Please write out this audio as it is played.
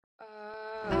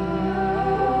You're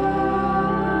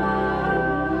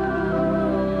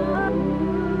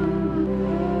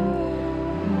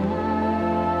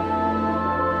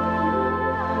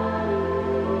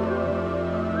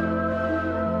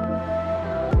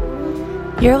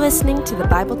listening to the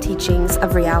Bible teachings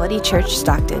of Reality Church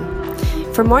Stockton.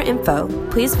 For more info,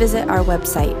 please visit our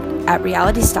website at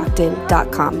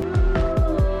realitystockton.com.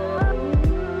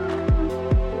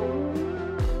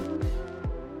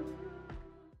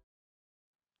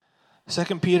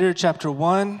 Second Peter chapter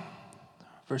 1,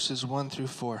 verses 1 through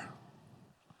 4.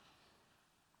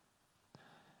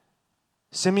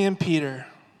 Simeon Peter,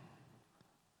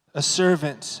 a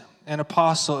servant and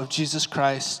apostle of Jesus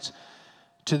Christ,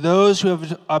 to those who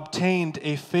have obtained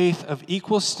a faith of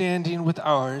equal standing with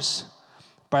ours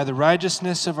by the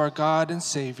righteousness of our God and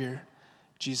Savior,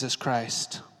 Jesus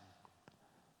Christ.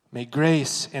 May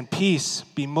grace and peace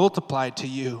be multiplied to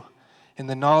you in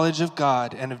the knowledge of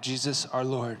God and of Jesus our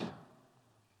Lord.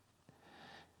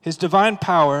 His divine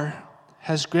power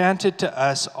has granted to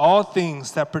us all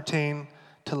things that pertain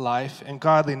to life and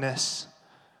godliness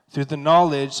through the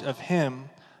knowledge of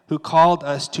Him who called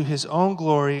us to His own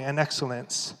glory and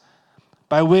excellence,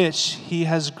 by which He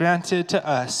has granted to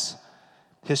us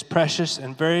His precious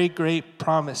and very great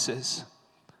promises,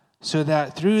 so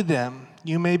that through them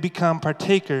you may become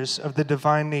partakers of the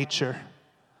divine nature,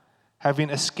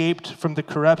 having escaped from the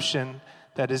corruption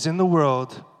that is in the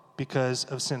world because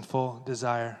of sinful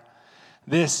desire.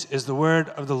 This is the word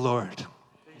of the Lord.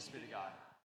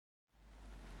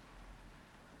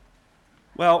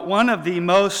 Well, one of the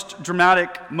most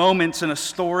dramatic moments in a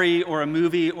story or a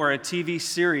movie or a TV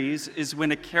series is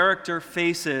when a character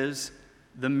faces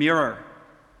the mirror.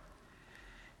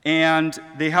 And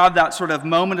they have that sort of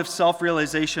moment of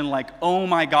self-realization like, oh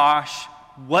my gosh,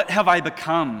 what have I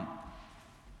become?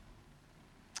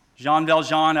 Jean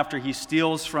Valjean, after he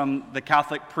steals from the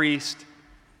Catholic priest,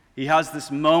 he has this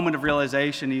moment of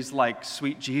realization. He's like,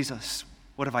 sweet Jesus,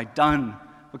 what have I done?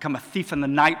 Become a thief in the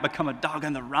night, become a dog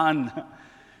on the run.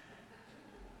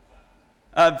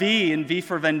 V in V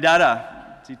for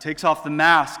Vendetta, he takes off the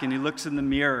mask and he looks in the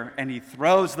mirror and he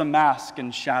throws the mask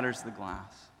and shatters the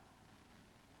glass.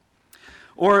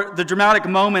 Or the dramatic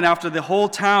moment after the whole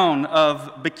town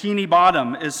of Bikini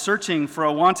Bottom is searching for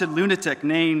a wanted lunatic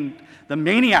named the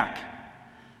Maniac.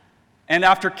 And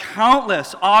after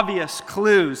countless obvious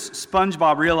clues,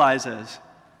 SpongeBob realizes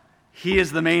he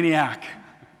is the maniac.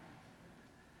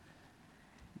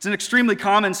 It's an extremely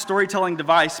common storytelling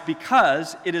device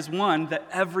because it is one that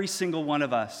every single one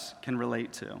of us can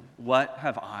relate to. What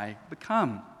have I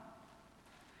become?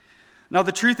 Now,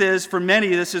 the truth is, for many,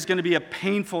 this is going to be a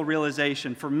painful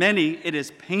realization. For many, it is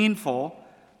painful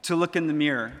to look in the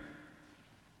mirror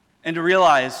and to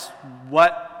realize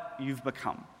what you've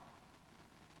become.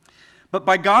 But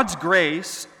by God's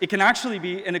grace, it can actually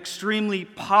be an extremely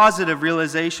positive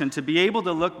realization to be able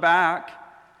to look back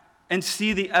and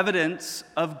see the evidence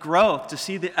of growth, to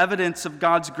see the evidence of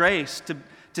God's grace,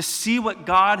 to see what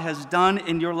God has done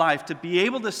in your life, to be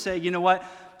able to say, you know what,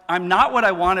 I'm not what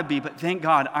I want to be, but thank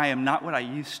God I am not what I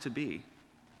used to be.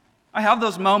 I have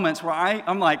those moments where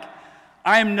I'm like,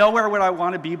 I am nowhere where I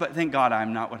want to be, but thank God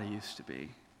I'm not what I used to be.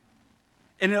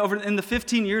 And in the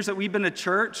 15 years that we've been to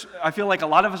church, I feel like a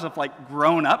lot of us have like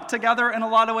grown up together in a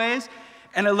lot of ways.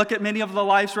 And I look at many of the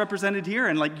lives represented here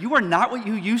and like, you are not what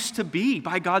you used to be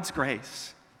by God's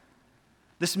grace.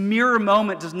 This mirror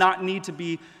moment does not need to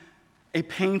be a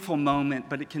painful moment,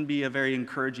 but it can be a very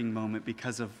encouraging moment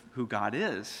because of who God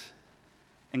is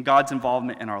and God's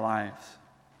involvement in our lives.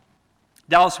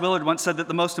 Dallas Willard once said that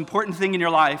the most important thing in your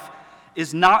life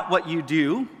is not what you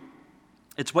do,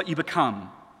 it's what you become.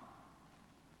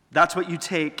 That's what you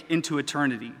take into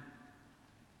eternity.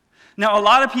 Now, a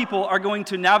lot of people are going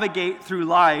to navigate through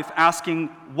life asking,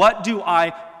 what do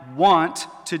I want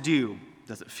to do?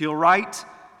 Does it feel right?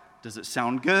 Does it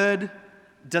sound good?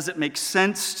 Does it make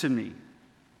sense to me?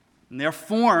 And they're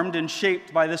formed and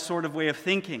shaped by this sort of way of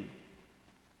thinking.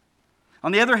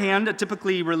 On the other hand, a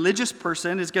typically religious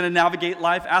person is going to navigate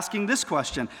life asking this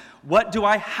question: what do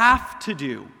I have to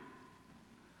do?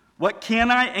 What can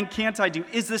I and can't I do?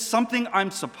 Is this something I'm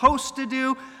supposed to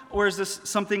do, or is this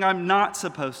something I'm not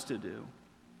supposed to do?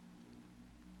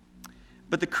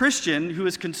 But the Christian who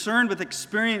is concerned with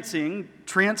experiencing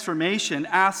transformation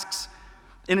asks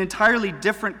an entirely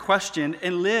different question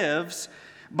and lives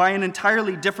by an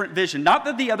entirely different vision. Not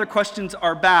that the other questions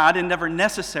are bad and never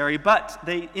necessary, but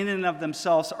they in and of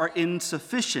themselves are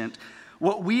insufficient.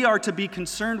 What we are to be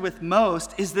concerned with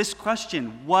most is this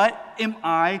question: what am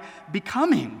I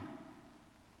becoming?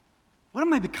 What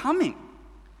am I becoming?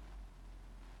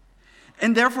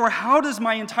 And therefore, how does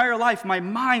my entire life, my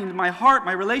mind, my heart,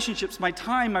 my relationships, my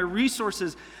time, my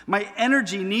resources, my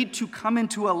energy need to come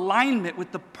into alignment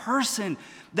with the person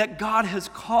that God has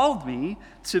called me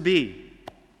to be?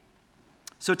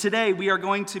 So today we are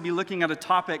going to be looking at a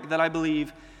topic that I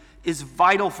believe is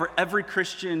vital for every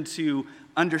Christian to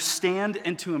understand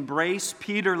and to embrace.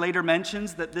 Peter later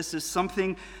mentions that this is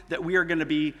something that we are going to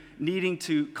be needing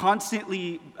to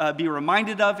constantly be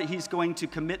reminded of. He's going to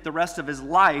commit the rest of his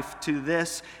life to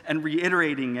this and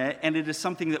reiterating it, and it is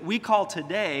something that we call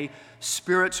today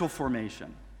spiritual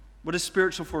formation. What is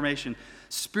spiritual formation?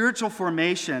 Spiritual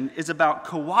formation is about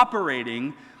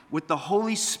cooperating with the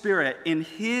Holy Spirit in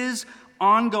his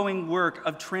ongoing work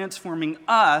of transforming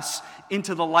us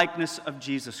into the likeness of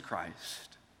Jesus Christ.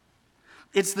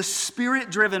 It's the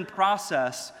Spirit-driven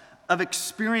process of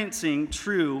experiencing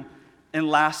true and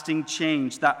lasting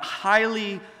change, that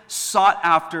highly sought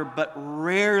after but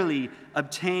rarely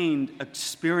obtained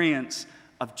experience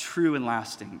of true and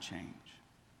lasting change.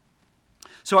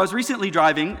 So I was recently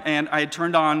driving, and I had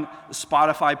turned on the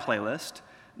Spotify playlist,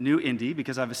 New Indie,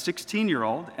 because I have a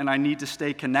 16-year-old, and I need to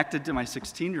stay connected to my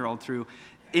 16-year-old through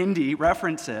indie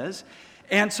references.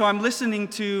 And so I'm listening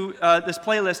to this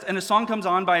playlist, and a song comes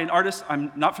on by an artist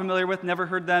I'm not familiar with, never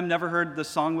heard them, never heard the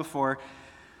song before.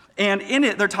 And in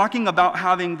it, they're talking about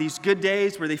having these good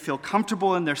days where they feel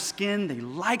comfortable in their skin, they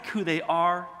like who they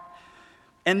are.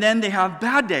 And then they have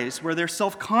bad days where they're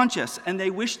self-conscious, and they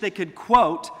wish they could,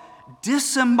 quote,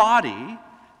 disembody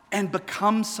and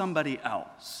become somebody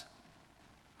else.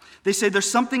 They say there's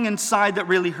something inside that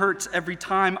really hurts every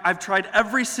time. I've tried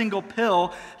every single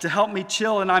pill to help me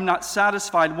chill, and I'm not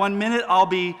satisfied. One minute I'll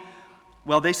be,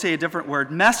 well, they say a different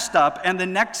word, messed up, and the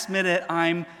next minute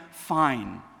I'm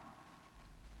fine.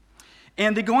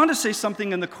 And they go on to say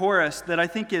something in the chorus that I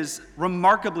think is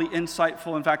remarkably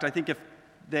insightful. In fact, I think if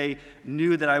they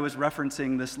knew that I was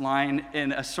referencing this line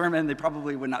in a sermon, they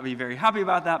probably would not be very happy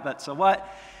about that, but so what?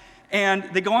 And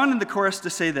they go on in the chorus to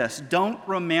say this: don't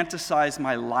romanticize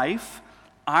my life,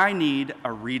 I need a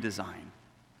redesign.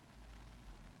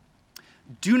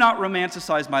 Do not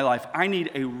romanticize my life, I need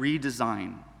a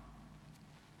redesign.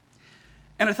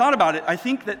 And I thought about it. I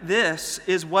think that this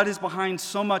is what is behind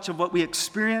so much of what we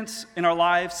experience in our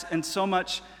lives, and so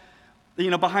much,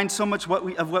 behind so much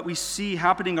of what we see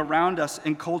happening around us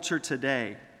in culture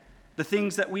today. The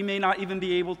things that we may not even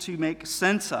be able to make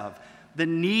sense of. The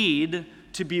need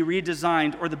to be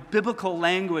redesigned, or the biblical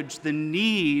language, the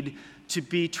need to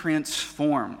be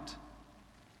transformed.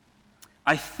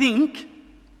 I think,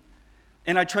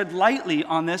 and I tread lightly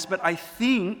on this, but I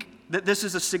think that this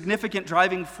is a significant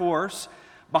driving force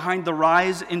behind the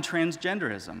rise in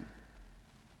transgenderism.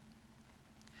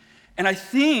 And I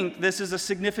think this is a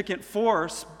significant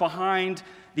force behind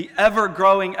the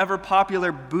ever-growing,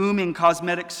 ever-popular, booming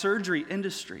cosmetic surgery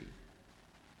industry.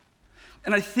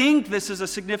 And I think this is a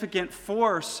significant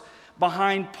force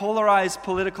behind polarized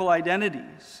political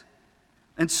identities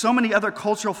and so many other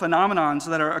cultural phenomena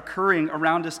that are occurring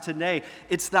around us today.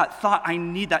 It's that thought, I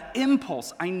need that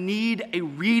impulse, I need a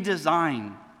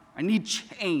redesign, I need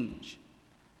change.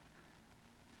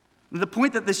 The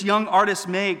point that this young artist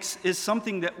makes is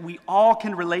something that we all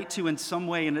can relate to in some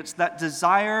way, and it's that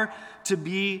desire to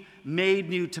be made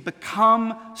new, to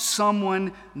become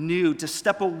someone new, to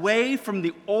step away from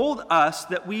the old us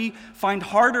that we find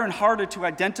harder and harder to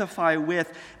identify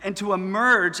with, and to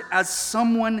emerge as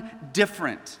someone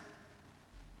different.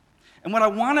 And what I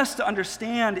want us to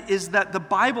understand is that the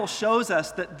Bible shows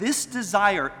us that this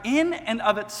desire in and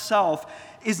of itself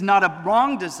is not a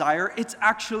wrong desire, it's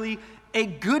actually a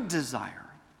good desire.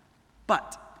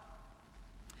 But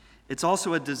it's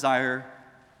also a desire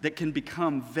that can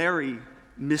become very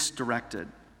misdirected.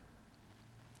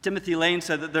 Timothy Lane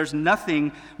said that there's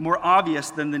nothing more obvious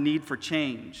than the need for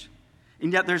change.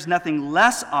 And yet there's nothing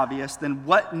less obvious than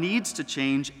what needs to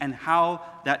change and how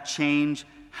that change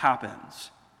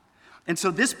happens. And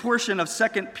so this portion of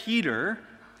 2 Peter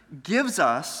gives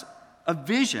us a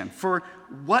vision for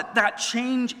what that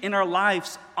change in our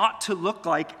lives ought to look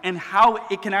like and how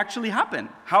it can actually happen,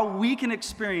 how we can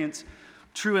experience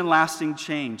true and lasting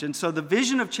change. And so the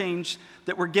vision of change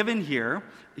that we're given here,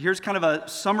 here's kind of a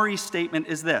summary statement,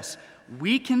 is this: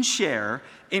 we can share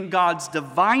in God's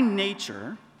divine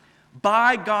nature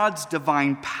by God's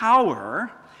divine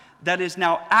power that is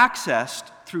now accessed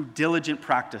through diligent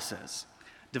practices.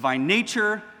 Divine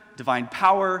nature, divine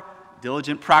power,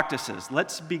 diligent practices.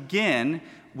 Let's begin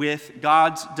with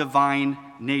God's divine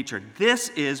nature. This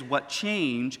is what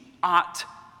change ought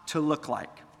to look like.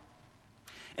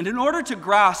 And in order to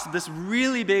grasp this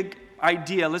really big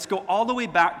idea, let's go all the way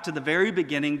back to the very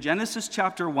beginning. Genesis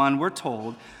chapter 1, we're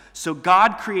told, So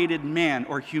God created man,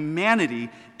 or humanity,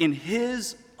 in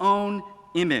his own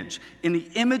image. In the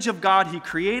image of God, he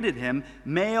created him.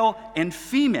 Male and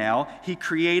female, he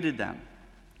created them.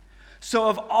 So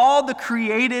of all the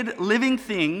created living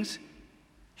things,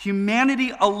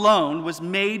 humanity alone was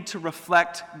made to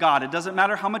reflect God. It doesn't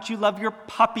matter how much you love your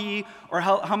puppy or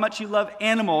how much you love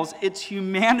animals. It's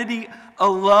humanity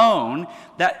alone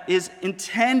that is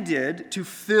intended to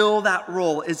fill that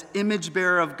role as image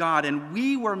bearer of God. And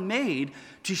we were made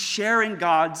to share in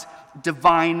God's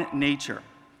divine nature.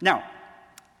 Now,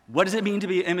 what does it mean to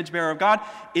be an image bearer of God?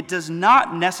 It does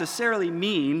not necessarily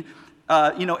mean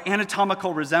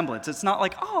anatomical resemblance. It's not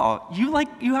like, oh,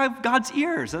 you have God's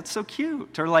ears. That's so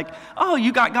cute. Or like, oh,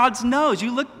 you got God's nose.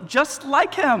 You look just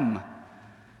like him.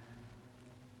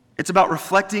 It's about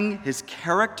reflecting his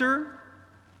character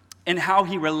and how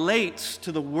he relates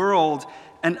to the world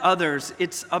and others.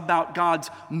 It's about God's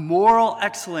moral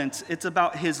excellence. It's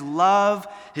about his love,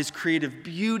 his creative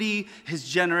beauty, his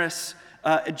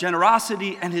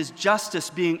generosity, and his justice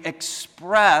being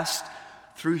expressed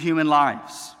through human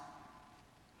lives.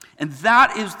 And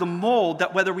that is the mold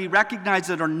that, whether we recognize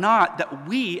it or not, that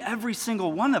we, every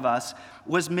single one of us,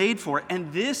 was made for.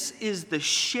 And this is the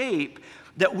shape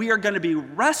that we are going to be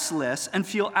restless and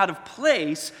feel out of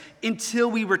place until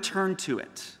we return to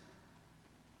it.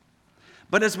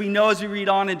 But as we know, as we read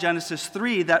on in Genesis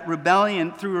 3, that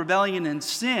through rebellion and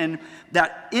sin,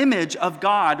 that image of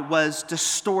God was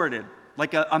distorted,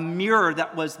 like a mirror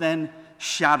that was then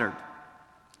shattered.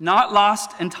 Not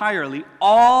lost entirely.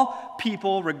 All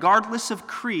people, regardless of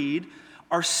creed,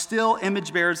 are still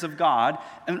image bearers of God,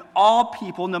 and all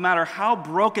people, no matter how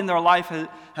broken their life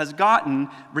has gotten,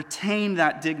 retain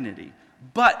that dignity.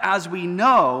 But as we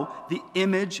know, the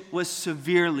image was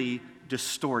severely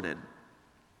distorted.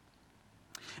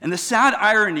 And the sad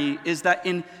irony is that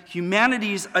in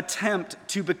humanity's attempt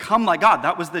to become like God,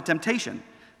 that was the temptation.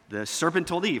 The serpent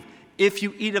told Eve, if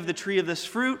you eat of the tree of this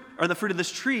fruit, or the fruit of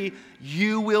this tree,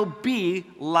 you will be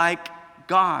like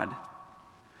God.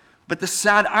 But the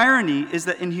sad irony is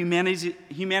that in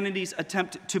humanity's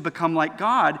attempt to become like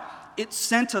God, it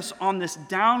sent us on this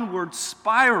downward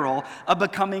spiral of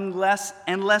becoming less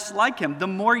and less like him. The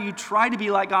more you try to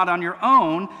be like God on your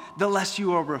own, the less you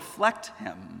will reflect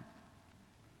him.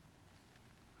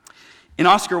 In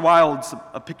Oscar Wilde's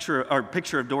picture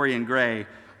of Dorian Gray,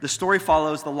 the story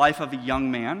follows the life of a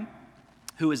young man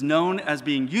who is known as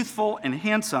being youthful and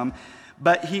handsome,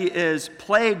 but he is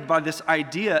plagued by this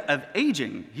idea of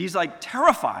aging. He's like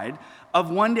terrified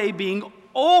of one day being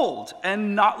old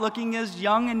and not looking as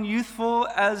young and youthful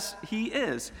as he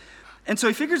is. And so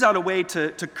he figures out a way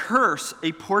to curse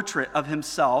a portrait of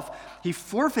himself. He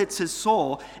forfeits his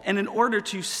soul, and in order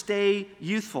to stay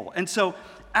youthful. And so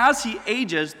as he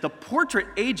ages, the portrait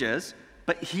ages,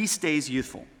 but he stays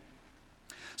youthful.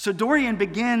 So Dorian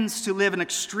begins to live an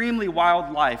extremely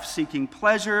wild life, seeking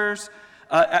pleasures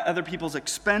at other people's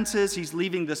expenses. He's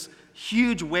leaving this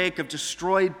huge wake of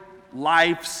destroyed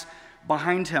lives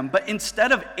behind him. But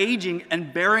instead of aging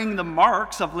and bearing the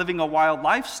marks of living a wild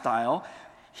lifestyle,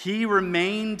 he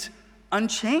remained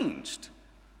unchanged.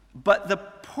 But the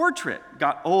portrait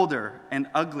got older and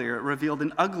uglier. It revealed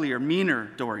an uglier, meaner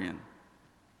Dorian.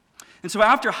 And so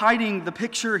after hiding the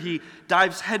picture, he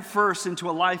dives headfirst into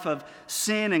a life of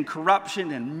sin and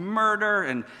corruption and murder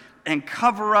and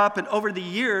cover-up. And over the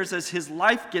years, as his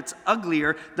life gets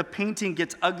uglier, the painting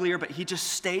gets uglier, but he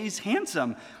just stays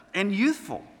handsome and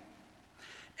youthful.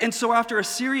 And so after a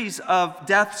series of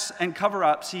deaths and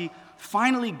cover-ups, he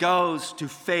finally goes to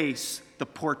face the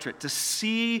portrait, to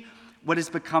see what has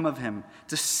become of him,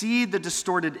 to see the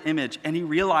distorted image, and he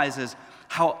realizes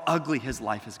how ugly his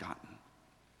life has gotten.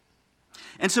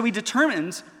 And so he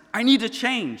determines, I need to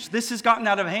change. This has gotten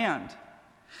out of hand.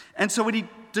 And so what he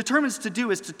determines to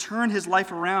do is to turn his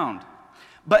life around.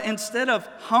 But instead of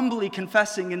humbly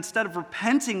confessing, instead of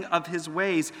repenting of his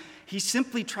ways, he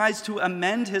simply tries to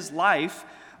amend his life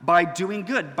by doing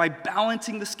good, by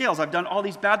balancing the scales. I've done all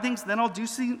these bad things, then I'll do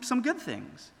some good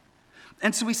things.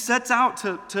 And so he sets out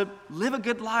to live a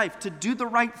good life, to do the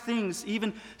right things,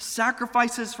 even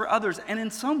sacrifices for others. And in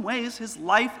some ways, his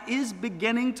life is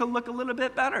beginning to look a little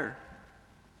bit better.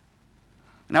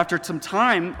 And after some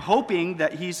time, hoping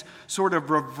that he's sort of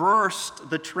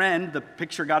reversed the trend, the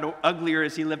picture got uglier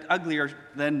as he lived uglier,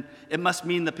 then it must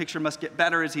mean the picture must get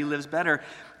better as he lives better.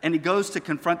 And he goes to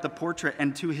confront the portrait,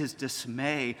 and to his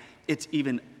dismay, it's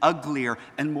even uglier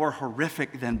and more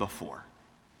horrific than before.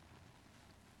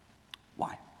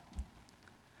 Why?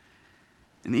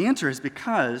 And the answer is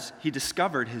because he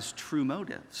discovered his true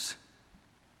motives.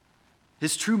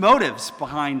 His true motives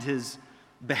behind his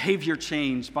behavior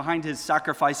change, behind his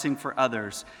sacrificing for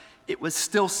others, it was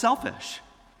still selfish.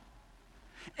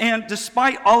 And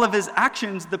despite all of his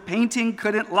actions, the painting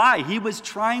couldn't lie. He was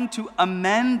trying to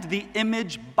amend the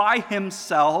image by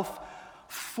himself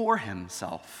for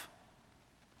himself.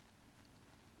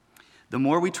 The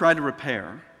more we try to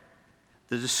repair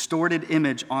the distorted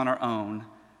image on our own,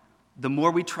 the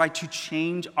more we try to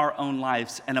change our own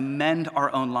lives and amend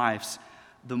our own lives,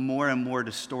 the more and more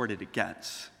distorted it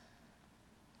gets.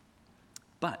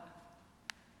 But,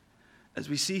 as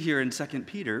we see here in 2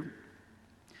 Peter,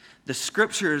 the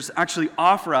scriptures actually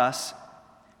offer us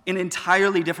an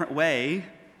entirely different way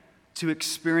to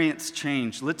experience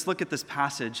change. Let's look at this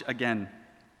passage again.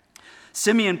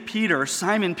 Simon Peter,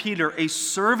 a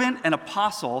servant and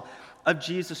apostle of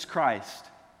Jesus Christ,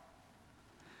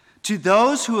 to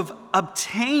those who have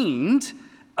obtained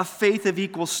a faith of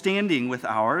equal standing with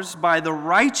ours by the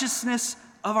righteousness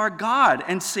of our God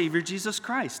and Savior Jesus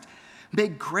Christ, may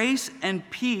grace and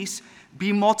peace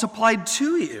be multiplied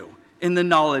to you in the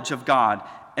knowledge of God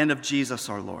and of Jesus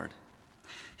our Lord.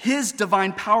 His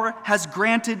divine power has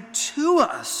granted to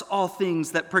us all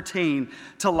things that pertain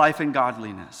to life and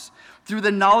godliness, through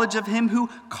the knowledge of him who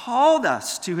called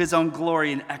us to his own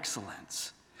glory and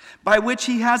excellence, by which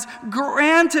he has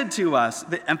granted to us,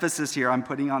 the emphasis here I'm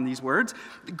putting on these words,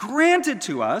 granted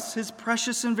to us his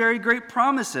precious and very great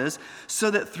promises, so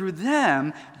that through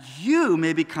them you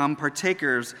may become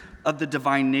partakers of the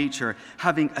divine nature,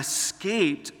 having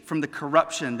escaped from the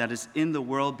corruption that is in the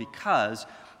world because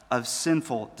of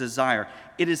sinful desire.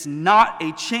 It is not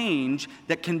a change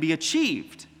that can be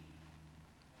achieved.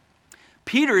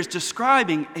 Peter is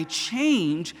describing a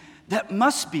change that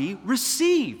must be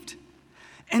received,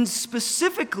 and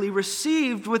specifically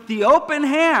received with the open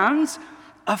hands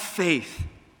of faith.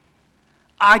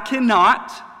 I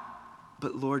cannot,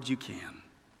 but Lord, you can.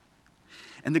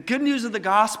 And the good news of the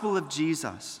gospel of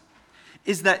Jesus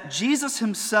is that Jesus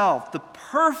himself, the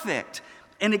perfect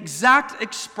and exact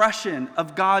expression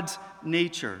of God's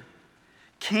nature,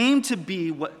 came to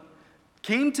be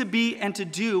and to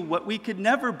do what we could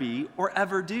never be or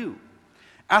ever do.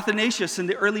 Athanasius in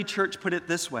the early church put it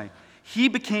this way: he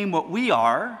became what we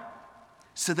are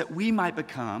so that we might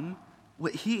become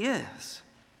what he is.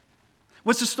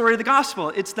 What's the story of the gospel?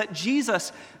 It's that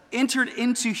Jesus entered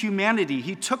into humanity.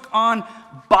 He took on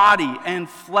body and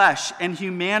flesh and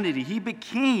humanity. He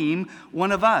became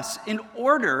one of us in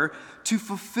order to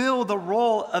fulfill the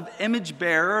role of image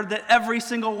bearer that every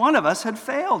single one of us had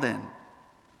failed in.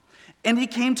 And he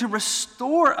came to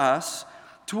restore us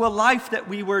to a life that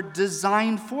we were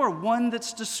designed for, one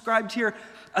that's described here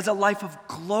as a life of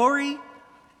glory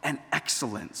and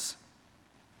excellence.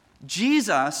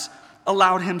 Jesus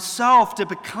allowed himself to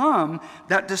become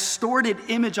that distorted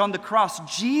image on the cross.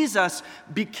 Jesus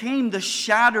became the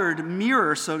shattered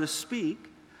mirror, so to speak,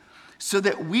 so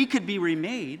that we could be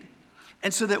remade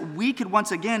and so that we could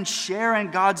once again share in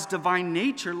God's divine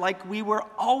nature like we were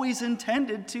always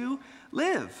intended to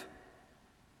live.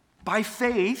 By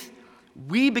faith,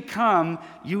 we become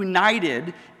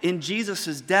united in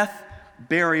Jesus' death,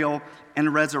 burial,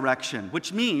 and resurrection,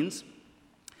 which means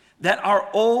that our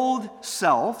old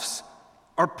selves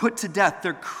are put to death.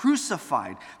 They're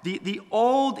crucified. The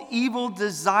old evil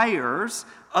desires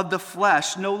of the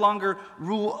flesh no longer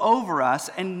rule over us,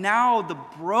 and now the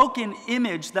broken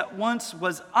image that once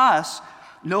was us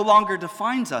no longer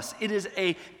defines us. It is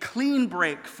a clean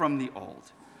break from the old.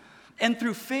 And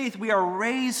through faith, we are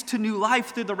raised to new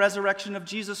life through the resurrection of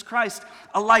Jesus Christ,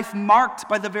 a life marked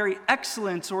by the very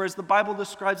excellence, or as the Bible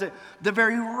describes it, the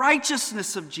very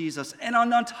righteousness of Jesus. And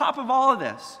on top of all of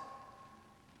this,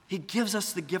 he gives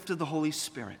us the gift of the Holy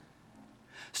Spirit,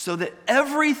 so that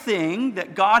everything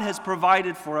that God has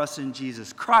provided for us in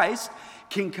Jesus Christ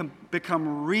can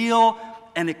become real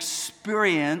and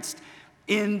experienced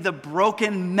in the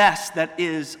broken mess that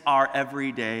is our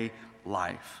everyday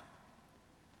life.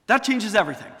 That changes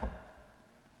everything.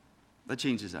 That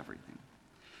changes everything.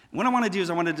 What I want to do is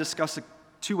I want to discuss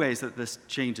two ways that this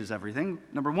changes everything.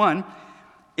 Number one,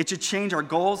 it should change our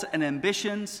goals and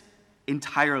ambitions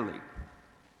entirely.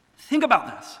 Think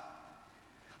about this.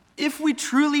 If we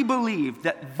truly believe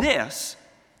that this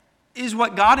is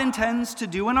what God intends to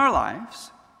do in our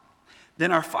lives,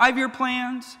 then our 5-year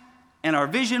plans and our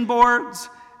vision boards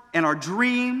and our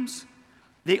dreams,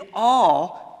 they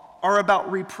all are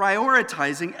about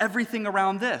reprioritizing everything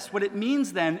around this. What it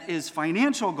means then is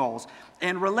financial goals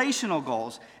and relational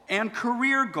goals and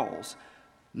career goals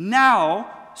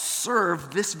now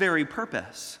serve this very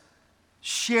purpose.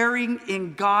 Sharing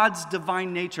in God's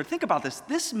divine nature. Think about this.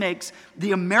 This makes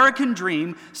the American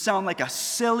dream sound like a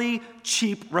silly,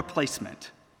 cheap replacement.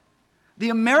 The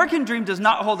American dream does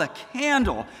not hold a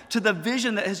candle to the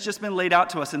vision that has just been laid out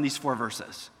to us in these 4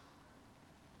 verses.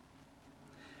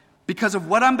 Because of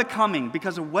what I'm becoming,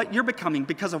 because of what you're becoming,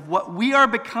 because of what we are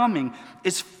becoming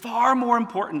is far more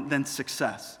important than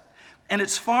success. And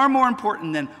it's far more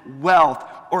important than wealth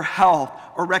or health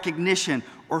or recognition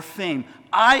or fame.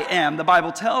 I am, the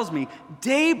Bible tells me,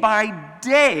 day by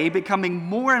day becoming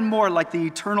more and more like the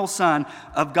eternal Son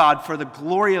of God for the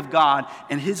glory of God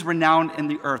and his renown in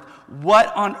the earth.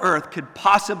 What on earth could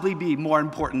possibly be more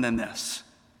important than this?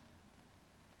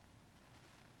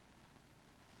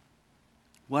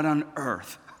 What on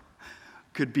earth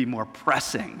could be more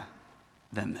pressing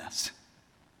than this?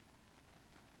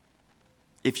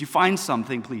 If you find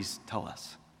something, please tell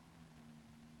us.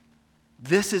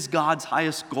 This is God's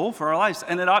highest goal for our lives,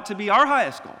 and it ought to be our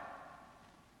highest goal.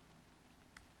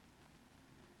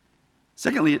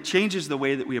 Secondly, it changes the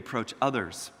way that we approach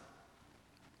others.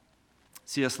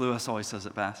 C.S. Lewis always says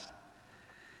it best.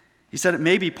 He said it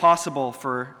may be possible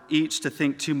for each to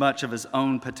think too much of his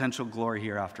own potential glory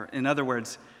hereafter. In other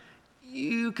words,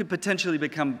 you could potentially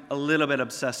become a little bit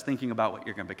obsessed thinking about what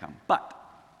you're going to become. But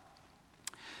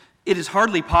it is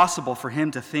hardly possible for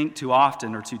him to think too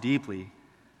often or too deeply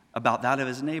about that of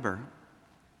his neighbor.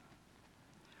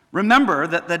 Remember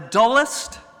that the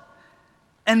dullest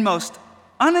and most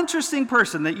uninteresting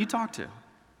person that you talk to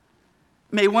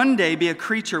may one day be a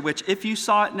creature which, if you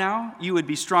saw it now, you would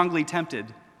be strongly tempted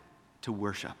to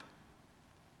worship.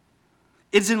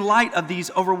 It is in light of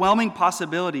these overwhelming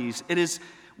possibilities, it is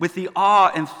with the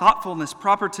awe and thoughtfulness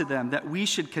proper to them that we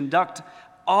should conduct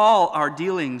all our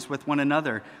dealings with one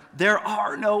another. There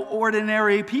are no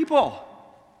ordinary people.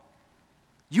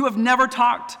 You have never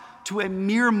talked to a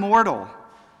mere mortal.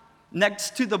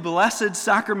 Next to the Blessed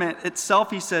Sacrament itself,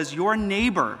 he says, your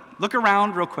neighbor, look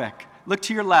around real quick, look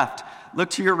to your left, look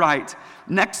to your right.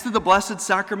 Next to the Blessed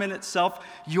Sacrament itself,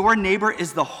 your neighbor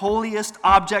is the holiest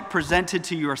object presented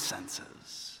to your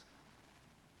senses.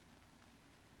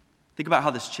 Think about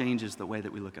how this changes the way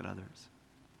that we look at others.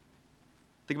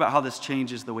 Think about how this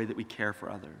changes the way that we care for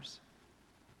others.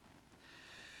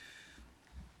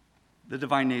 The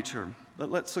divine nature.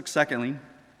 But let's look secondly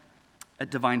at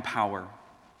divine power.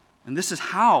 And this is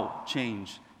how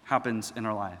change happens in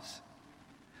our lives.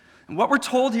 And what we're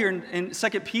told here in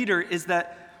 2 Peter is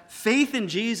that faith in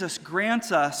Jesus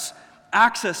grants us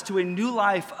access to a new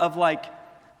life of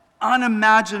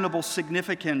unimaginable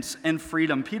significance and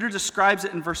freedom. Peter describes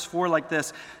it in verse 4 like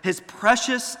this: his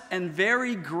precious and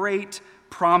very great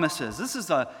promises. This is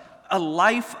a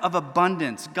life of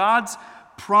abundance. God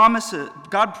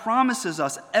promises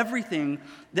us everything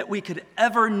that we could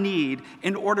ever need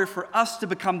in order for us to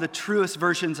become the truest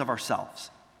versions of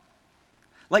ourselves.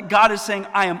 Like God is saying,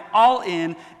 I am all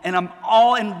in and I'm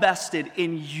all invested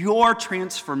in your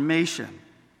transformation.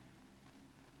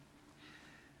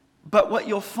 But what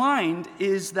you'll find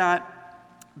is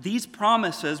that these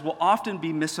promises will often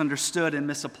be misunderstood and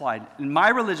misapplied. In my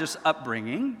religious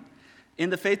upbringing, in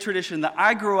the faith tradition that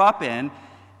I grew up in,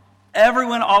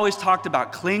 everyone always talked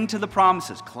about cling to the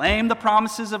promises, claim the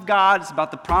promises of God. It's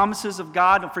about the promises of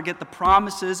God. Don't forget the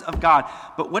promises of God.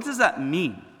 But what does that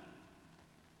mean?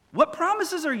 What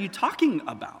promises are you talking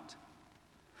about?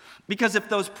 Because if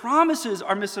those promises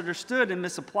are misunderstood and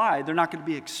misapplied, they're not going to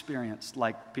be experienced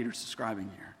like Peter's describing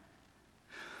here.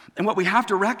 And what we have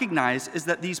to recognize is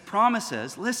that these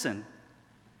promises, listen,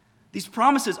 these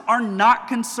promises are not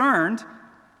concerned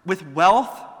with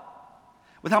wealth,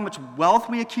 with how much wealth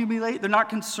we accumulate. They're not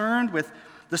concerned with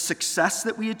the success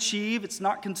that we achieve. It's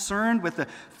not concerned with the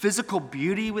physical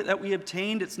beauty that we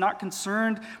obtained. It's not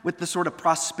concerned with the sort of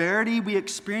prosperity we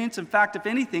experience. In fact, if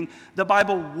anything, the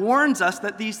Bible warns us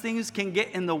that these things can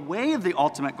get in the way of the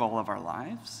ultimate goal of our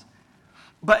lives.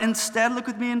 But instead, look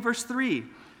with me in verse 3.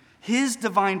 His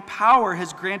divine power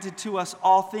has granted to us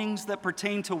all things that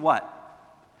pertain to what?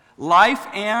 Life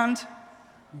and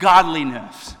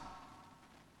godliness.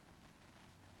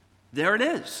 There it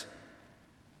is.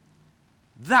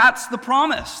 That's the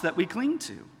promise that we cling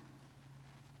to.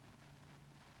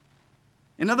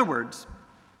 In other words,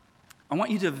 I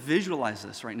want you to visualize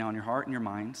this right now in your heart and your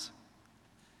minds.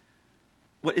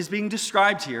 What is being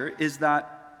described here is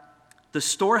that the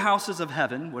storehouses of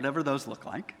heaven, whatever those look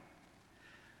like,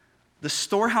 the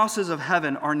storehouses of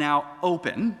heaven are now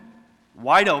open,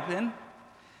 wide open,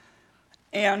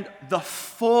 and the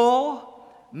full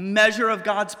measure of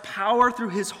God's power through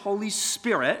his Holy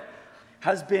Spirit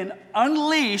has been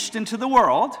unleashed into the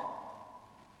world.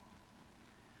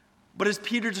 But as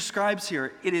Peter describes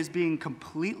here, it is being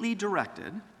completely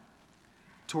directed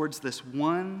towards this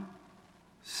one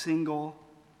single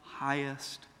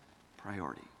highest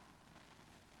priority.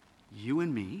 You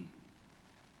and me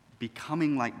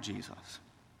becoming like Jesus.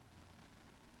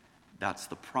 That's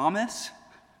the promise,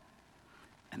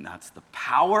 and that's the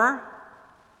power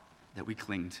that we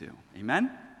cling to.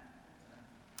 Amen?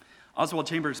 Oswald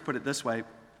Chambers put it this way.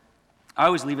 I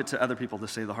always leave it to other people to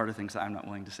say the harder things that I'm not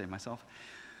willing to say myself.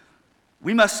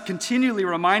 We must continually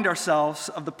remind ourselves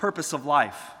of the purpose of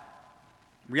life.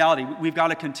 Reality, we've got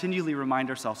to continually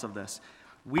remind ourselves of this.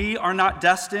 We are not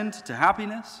destined to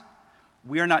happiness.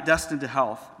 We are not destined to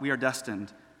health. We are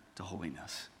destined to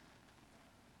holiness.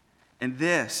 And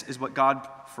this is what God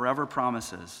forever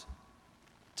promises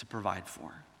to provide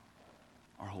for: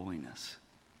 our holiness,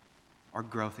 our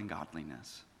growth in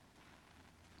godliness.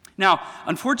 Now,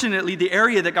 unfortunately, the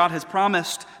area that God has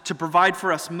promised to provide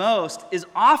for us most is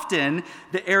often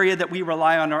the area that we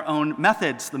rely on our own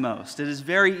methods the most. It is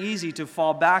very easy to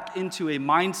fall back into a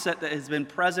mindset that has been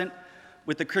present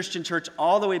with the Christian church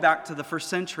all the way back to the first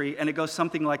century, and it goes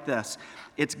something like this.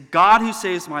 It's God who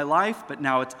saves my life, but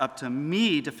now it's up to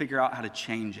me to figure out how to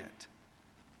change it.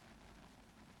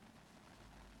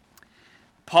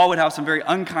 Paul would have some very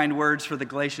unkind words for the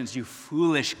Galatians. You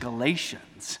foolish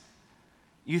Galatians.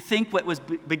 You think what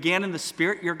began in the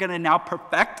spirit you're going to now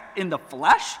perfect in the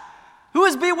flesh? Who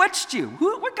has bewitched you?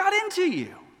 What got into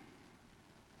you?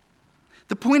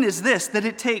 The point is this, that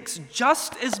it takes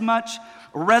just as much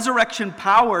resurrection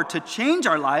power to change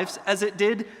our lives as it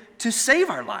did to save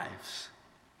our lives.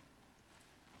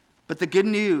 But the good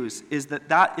news is that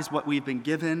that is what we've been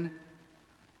given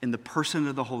in the person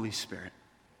of the Holy Spirit.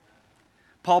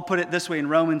 Paul put it this way in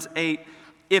Romans 8,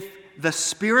 if the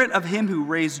spirit of him who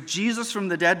raised Jesus from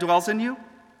the dead dwells in you,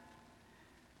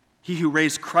 he who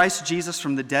raised Christ Jesus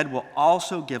from the dead will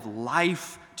also give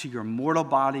life to your mortal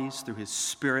bodies through his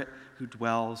Spirit who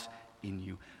dwells in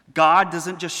you. God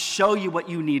doesn't just show you what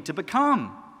you need to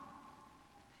become.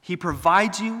 He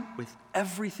provides you with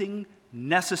everything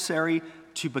necessary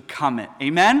to become it.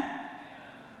 Amen?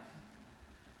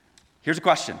 Here's a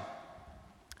question.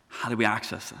 How do we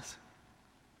access this?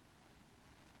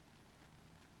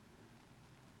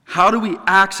 How do we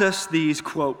access these,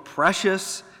 quote,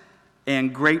 precious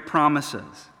and great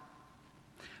promises?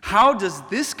 How does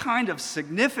this kind of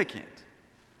significant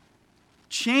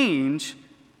change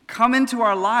come into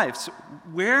our lives?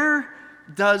 Where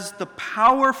does the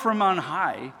power from on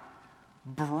high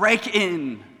break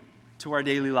in to our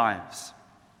daily lives?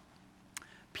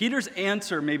 Peter's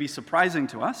answer may be surprising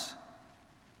to us.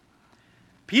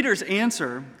 Peter's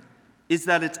answer is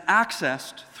that it's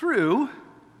accessed through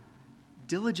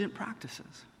diligent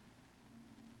practices.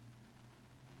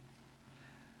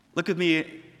 Look with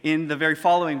me in the very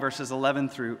following verses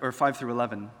 5 through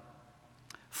 11.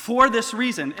 For this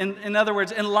reason, in other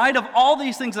words, in light of all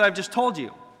these things that I've just told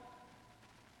you,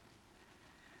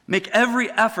 make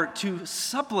every effort to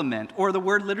supplement, or the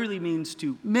word literally means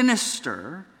to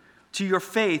minister, to your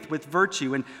faith with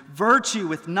virtue, and virtue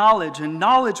with knowledge, and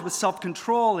knowledge with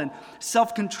self-control, and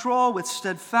self-control with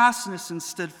steadfastness, and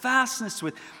steadfastness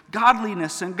with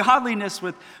godliness, and godliness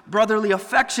with brotherly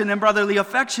affection, and brotherly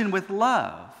affection with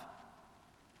love.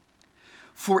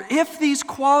 For if these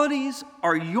qualities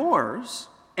are yours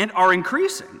and are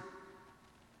increasing,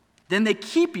 then they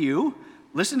keep you,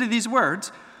 listen to these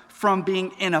words, from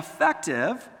being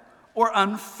ineffective or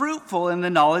unfruitful in the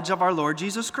knowledge of our Lord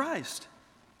Jesus Christ.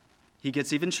 He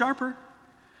gets even sharper.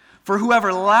 For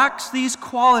whoever lacks these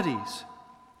qualities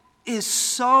is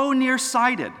so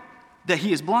nearsighted that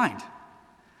he is blind,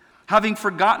 having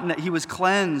forgotten that he was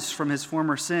cleansed from his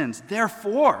former sins.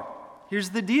 Therefore, here's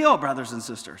the deal, brothers and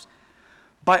sisters,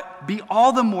 but be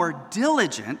all the more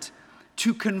diligent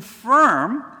to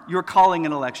confirm your calling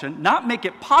and election, not make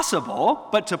it possible,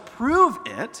 but to prove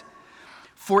it.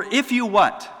 For if you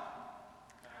what?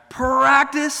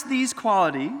 Practice these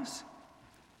qualities,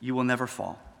 you will never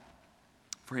fall.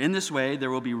 For in this way there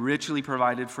will be richly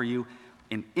provided for you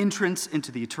an entrance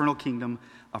into the eternal kingdom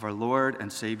of our Lord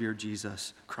and Savior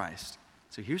Jesus Christ.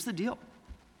 So here's the deal.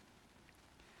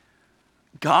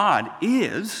 God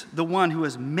is the one who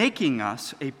is making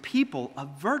us a people of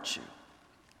virtue.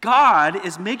 God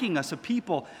is making us a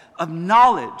people of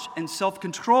knowledge and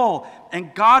self-control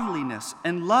and godliness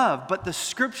and love. But the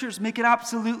scriptures make it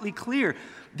absolutely clear.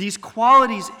 These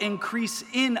qualities increase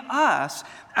in us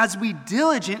as we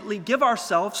diligently give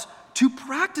ourselves to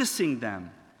practicing them.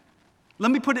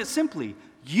 Let me put it simply.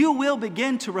 You will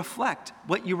begin to reflect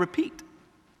what you repeat.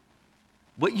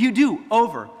 What you do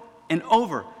over and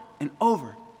over and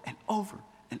over and over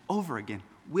and over again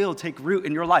will take root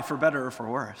in your life, for better or for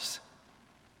worse.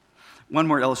 One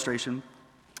more illustration.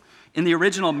 In the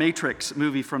original Matrix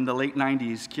movie from the late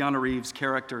 90s, Keanu Reeves'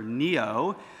 character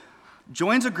Neo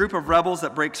joins a group of rebels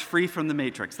that breaks free from the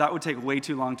matrix. That would take way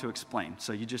too long to explain,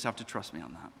 so you just have to trust me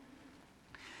on that.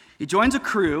 He joins a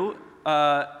crew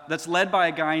that's led by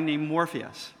a guy named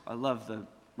Morpheus. I love the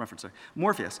reference there.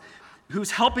 Morpheus,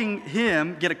 who's helping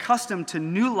him get accustomed to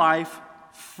new life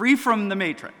free from the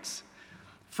matrix,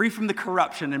 free from the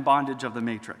corruption and bondage of the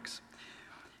matrix.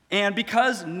 And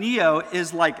because Neo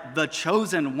is like the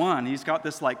chosen one, he's got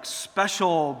this like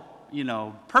special,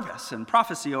 purpose and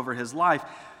prophecy over his life,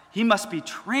 he must be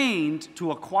trained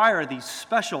to acquire these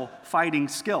special fighting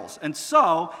skills. And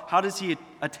so, how does he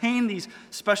attain these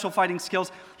special fighting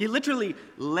skills? He literally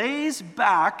lays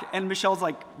back, and Michelle's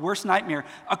like, worst nightmare,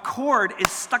 a cord is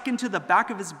stuck into the back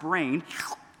of his brain,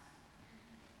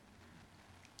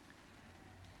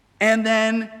 and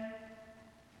then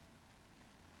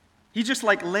he just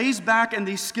like lays back, and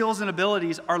these skills and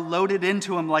abilities are loaded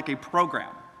into him like a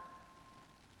program.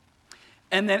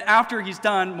 And then after he's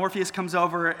done, Morpheus comes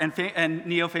over, and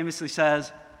Neo famously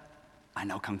says, I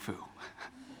know Kung Fu.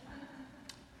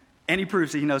 And he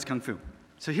proves that he knows Kung Fu.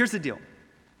 So here's the deal.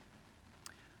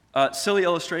 Silly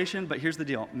illustration, but here's the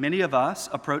deal. Many of us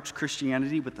approach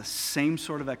Christianity with the same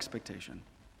sort of expectation.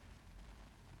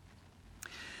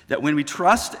 That when we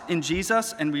trust in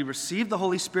Jesus and we receive the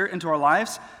Holy Spirit into our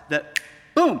lives, that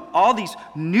boom, all these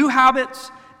new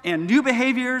habits and new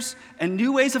behaviors and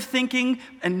new ways of thinking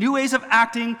and new ways of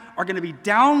acting are going to be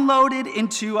downloaded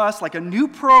into us like a new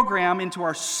program into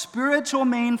our spiritual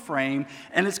mainframe,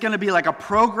 and it's going to be like a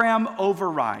program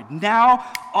override. Now,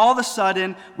 all of a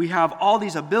sudden, we have all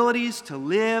these abilities to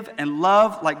live and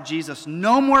love like Jesus.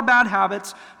 No more bad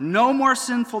habits, no more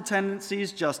sinful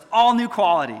tendencies, just all new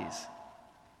qualities.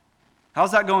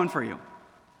 How's that going for you?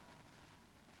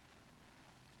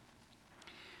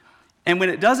 And when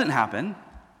it doesn't happen,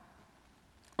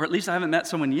 or at least I haven't met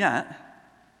someone yet,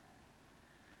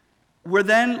 we're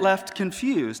then left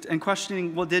confused and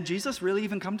questioning, well, did Jesus really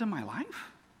even come to my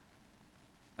life?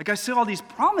 Like, I see all these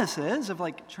promises of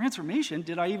like transformation.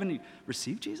 Did I even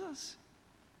receive Jesus?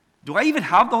 Do I even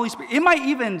have the Holy Spirit? Am I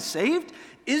even saved?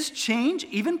 Is change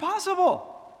even possible?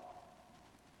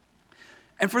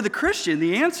 And for the Christian,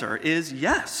 the answer is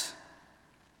yes.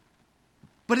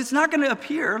 But it's not going to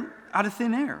appear out of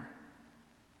thin air.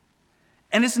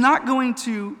 And it's not going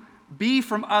to be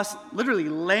from us literally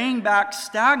laying back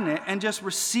stagnant and just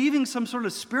receiving some sort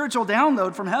of spiritual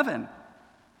download from heaven.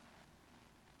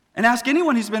 And ask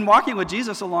anyone who's been walking with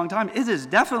Jesus a long time, it is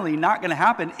definitely not going to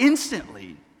happen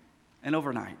instantly and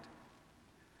overnight.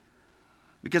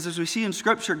 Because as we see in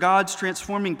Scripture, God's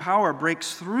transforming power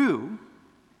breaks through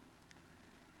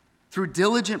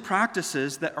diligent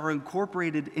practices that are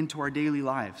incorporated into our daily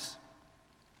lives.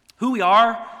 Who we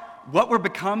are, what we're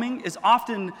becoming is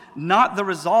often not the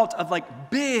result of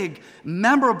like big,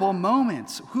 memorable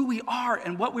moments. Who we are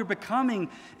and what we're becoming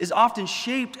is often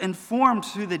shaped and formed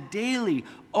through the daily,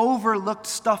 overlooked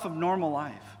stuff of normal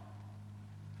life.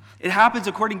 It happens,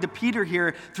 according to Peter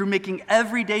here, through making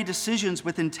everyday decisions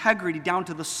with integrity down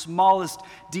to the smallest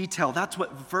detail. That's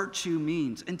what virtue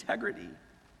means, integrity.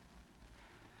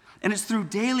 And it's through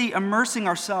daily immersing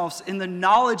ourselves in the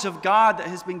knowledge of God that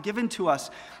has been given to us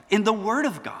in the Word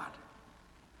of God.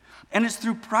 And it's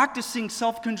through practicing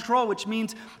self-control, which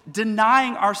means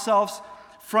denying ourselves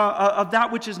of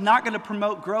that which is not going to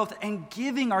promote growth and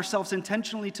giving ourselves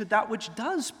intentionally to that which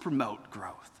does promote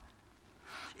growth.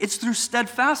 It's through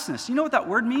steadfastness. You know what that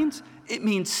word means? It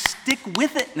means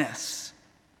stick-with-itness.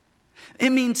 It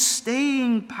means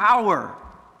staying power.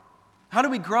 How do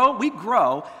we grow? We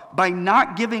grow by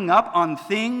not giving up on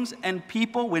things and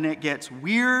people when it gets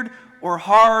weird or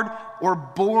hard or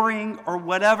boring or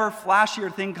whatever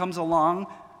flashier thing comes along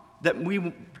that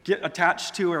we get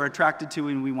attached to or attracted to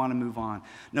and we want to move on.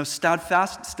 No,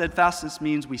 steadfastness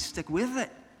means we stick with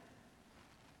it.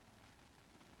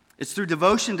 It's through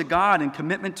devotion to God and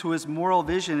commitment to His moral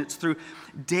vision. It's through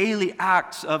daily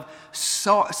acts of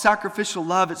sacrificial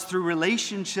love. It's through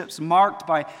relationships marked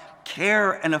by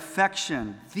care and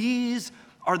affection. These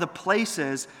are the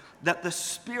places that the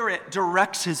Spirit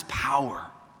directs His power.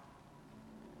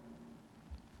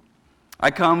 I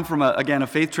come from, a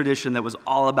faith tradition that was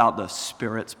all about the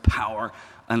Spirit's power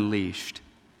unleashed.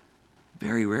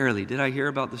 Very rarely did I hear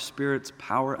about the Spirit's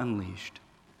power unleashed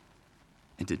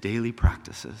into daily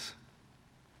practices.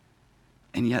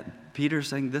 And yet, Peter's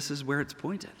saying this is where it's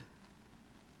pointed.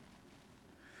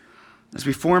 As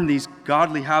we form these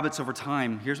godly habits over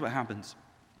time, here's what happens.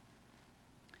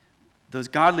 Those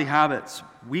godly habits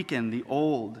weaken the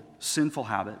old sinful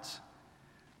habits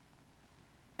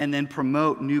and then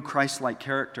promote new Christ-like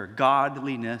character.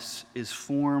 Godliness is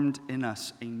formed in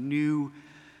us. A new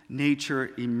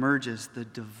nature emerges, the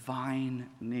divine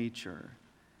nature.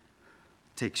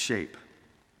 take shape.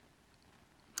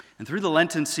 And through the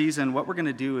Lenten season, what we're going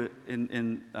to do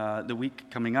in the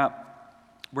week coming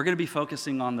up, we're going to be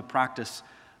focusing on the practice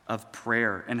of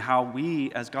prayer and how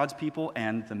we, as God's people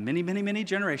and the many, many, many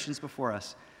generations before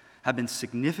us, have been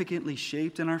significantly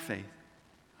shaped in our faith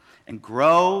and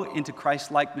grow into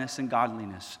Christ-likeness and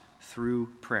godliness through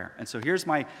prayer. And so here's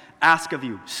my ask of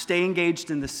you. Stay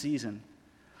engaged in this season.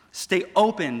 Stay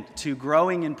open to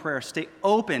growing in prayer. Stay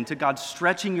open to God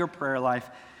stretching your prayer life,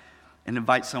 and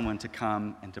invite someone to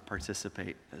come and to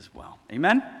participate as well.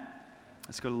 Amen?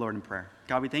 Let's go to the Lord in prayer.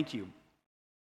 God, we thank you